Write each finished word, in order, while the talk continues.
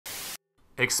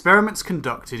Experiments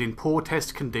conducted in poor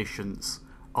test conditions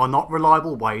are not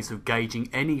reliable ways of gauging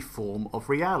any form of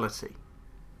reality.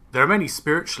 There are many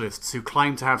spiritualists who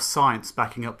claim to have science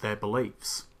backing up their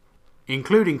beliefs,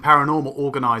 including paranormal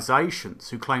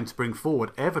organisations who claim to bring forward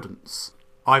evidence.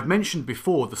 I've mentioned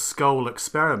before the skull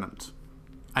experiment,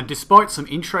 and despite some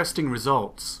interesting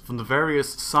results from the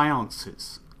various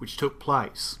seances which took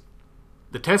place,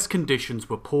 the test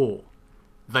conditions were poor.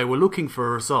 They were looking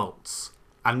for results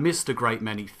and missed a great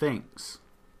many things.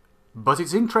 But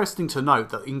it's interesting to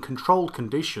note that in controlled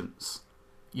conditions,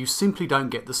 you simply don't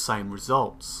get the same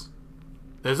results.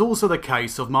 There's also the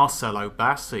case of Marcello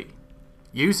Bassi.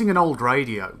 Using an old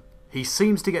radio, he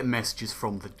seems to get messages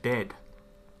from the dead.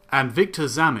 And Victor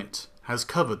Zammit has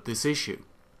covered this issue.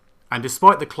 And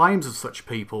despite the claims of such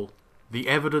people, the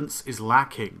evidence is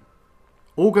lacking.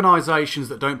 Organisations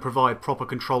that don't provide proper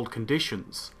controlled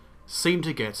conditions seem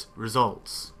to get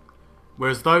results,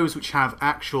 whereas those which have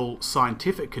actual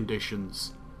scientific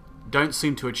conditions don't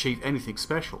seem to achieve anything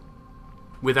special.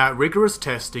 Without rigorous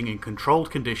testing in controlled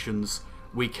conditions,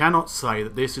 we cannot say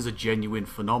that this is a genuine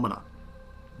phenomena.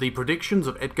 The predictions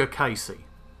of Edgar Cayce,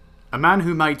 a man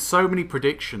who made so many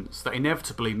predictions that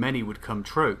inevitably many would come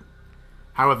true.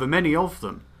 However, many of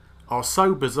them are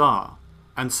so bizarre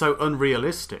and so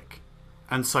unrealistic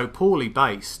and so poorly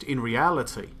based in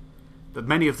reality that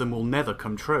many of them will never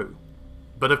come true.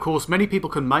 But of course, many people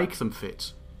can make them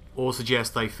fit, or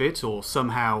suggest they fit, or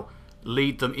somehow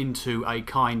lead them into a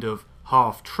kind of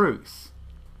half-truth,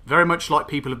 very much like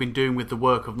people have been doing with the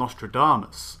work of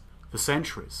Nostradamus for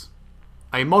centuries.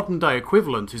 A modern-day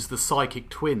equivalent is the psychic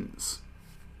twins.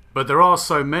 But there are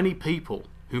so many people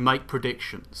who make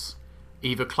predictions,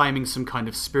 either claiming some kind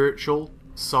of spiritual,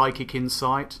 psychic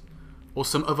insight, or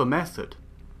some other method.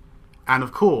 And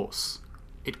of course,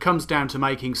 it comes down to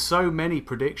making so many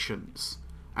predictions,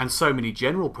 and so many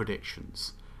general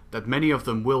predictions, that many of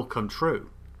them will come true.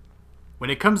 When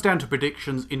it comes down to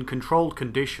predictions in controlled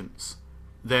conditions,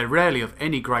 they're rarely of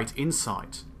any great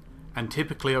insight, and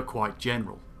typically are quite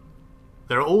general.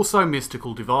 There are also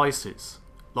mystical devices,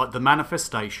 like the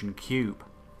manifestation cube.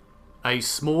 A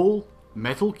small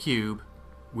metal cube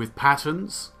with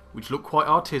patterns which look quite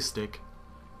artistic,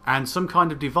 and some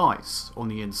kind of device on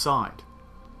the inside.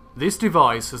 This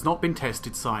device has not been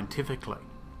tested scientifically,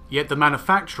 yet the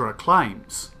manufacturer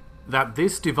claims that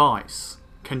this device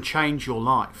can change your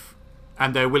life,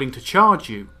 and they're willing to charge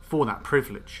you for that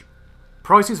privilege.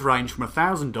 Prices range from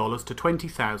 $1,000 to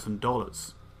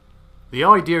 $20,000. The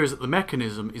idea is that the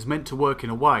mechanism is meant to work in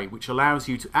a way which allows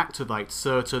you to activate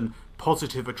certain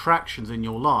positive attractions in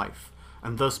your life,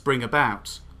 and thus bring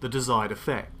about the desired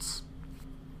effects.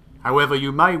 However,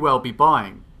 you may well be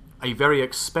buying a very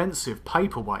expensive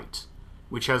paperweight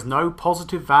which has no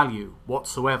positive value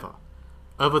whatsoever,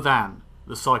 other than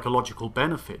the psychological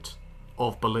benefit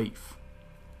of belief.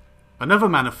 Another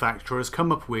manufacturer has come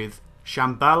up with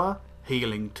Shambhala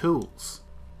healing tools.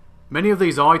 Many of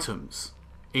these items,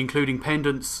 including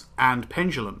pendants and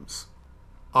pendulums,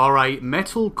 are a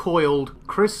metal coiled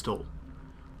crystal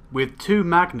with 2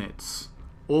 magnets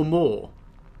or more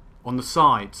on the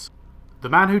sides. The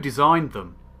man who designed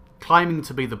them, claiming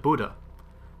to be the Buddha,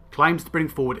 claims to bring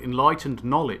forward enlightened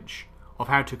knowledge of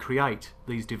how to create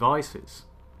these devices.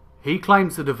 He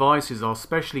claims the devices are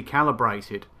specially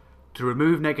calibrated to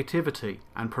remove negativity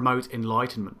and promote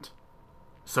enlightenment.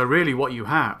 So really what you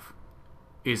have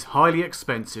is highly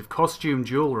expensive costume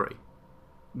jewellery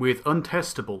with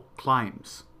untestable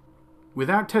claims.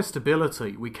 Without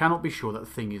testability, we cannot be sure that a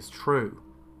thing is true.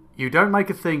 You don't make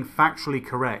a thing factually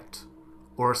correct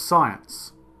or a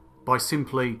science by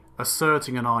simply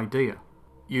asserting an idea.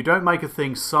 You don't make a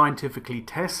thing scientifically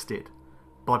tested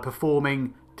by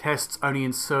performing tests only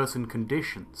in certain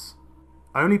conditions.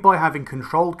 Only by having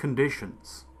controlled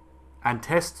conditions and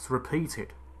tests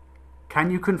repeated can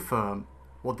you confirm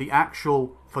what the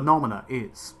actual phenomena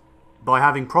is. By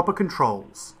having proper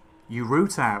controls, you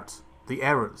root out the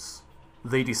errors,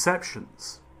 the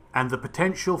deceptions, and the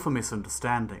potential for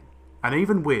misunderstanding. And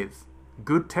even with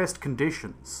good test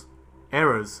conditions,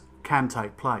 errors can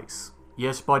take place.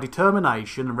 Yet by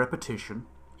determination and repetition,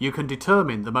 you can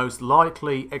determine the most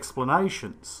likely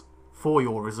explanations for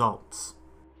your results.